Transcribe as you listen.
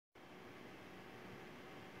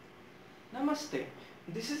Namaste.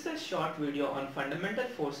 This is a short video on fundamental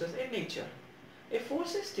forces in nature. A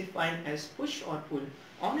force is defined as push or pull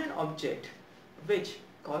on an object which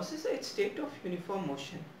causes its state of uniform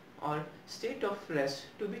motion or state of rest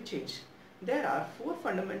to be changed. There are four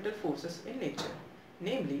fundamental forces in nature,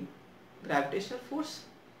 namely gravitational force,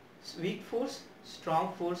 weak force,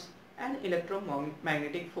 strong force, and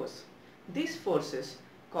electromagnetic force. These forces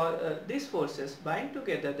bind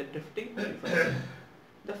together the drifting universe.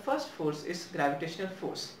 The first force is gravitational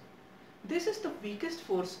force. This is the weakest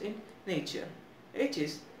force in nature. It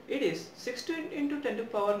is 16 into 10 to the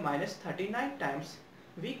power minus 39 times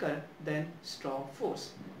weaker than strong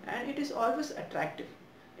force, and it is always attractive.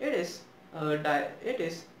 It is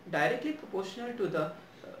directly proportional to the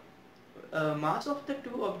mass of the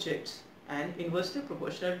two objects and inversely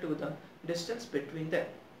proportional to the distance between them.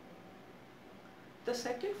 The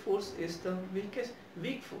second force is the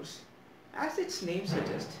weak force. As its name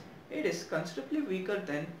suggests, it is considerably weaker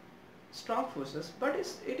than strong forces, but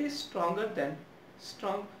it is stronger than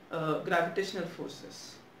strong gravitational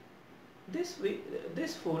forces.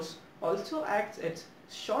 This force also acts at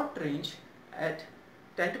short range at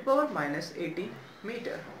 10 to the power minus 80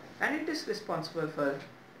 meter, and it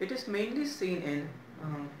is mainly seen in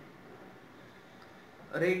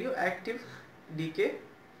radioactive decay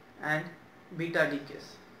and beta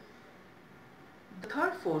decays. The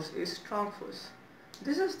third force is strong force.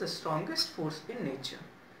 This is the strongest force in nature,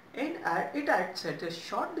 and it acts at a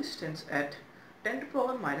short distance at 10 to the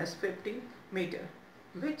power minus 15 meter,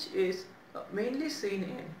 which is mainly seen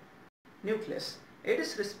in nucleus. It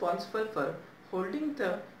is responsible for holding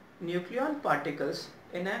the nucleon particles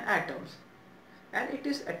in an atom, and it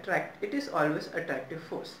is always attractive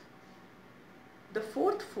force. The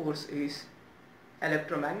fourth force is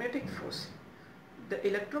electromagnetic force. The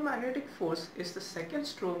electromagnetic force is the second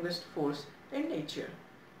strongest force in nature,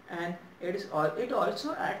 and it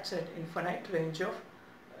also acts at infinite range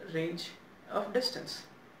of distance.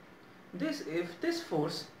 This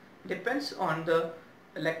force depends on the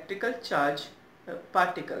electrical charge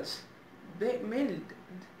particles.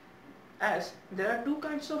 As there are two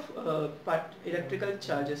kinds of electrical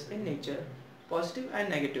charges in nature, positive and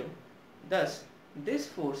negative. Thus, this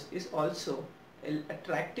force is also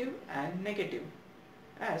attractive and negative.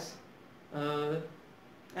 As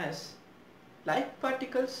like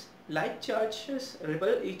particles, like charges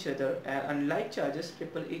repel each other, and like charges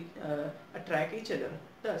attract each other.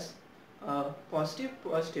 Thus, positive,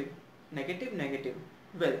 negative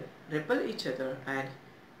will repel each other, and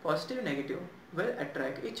positive, negative will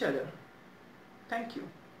attract each other. Thank you.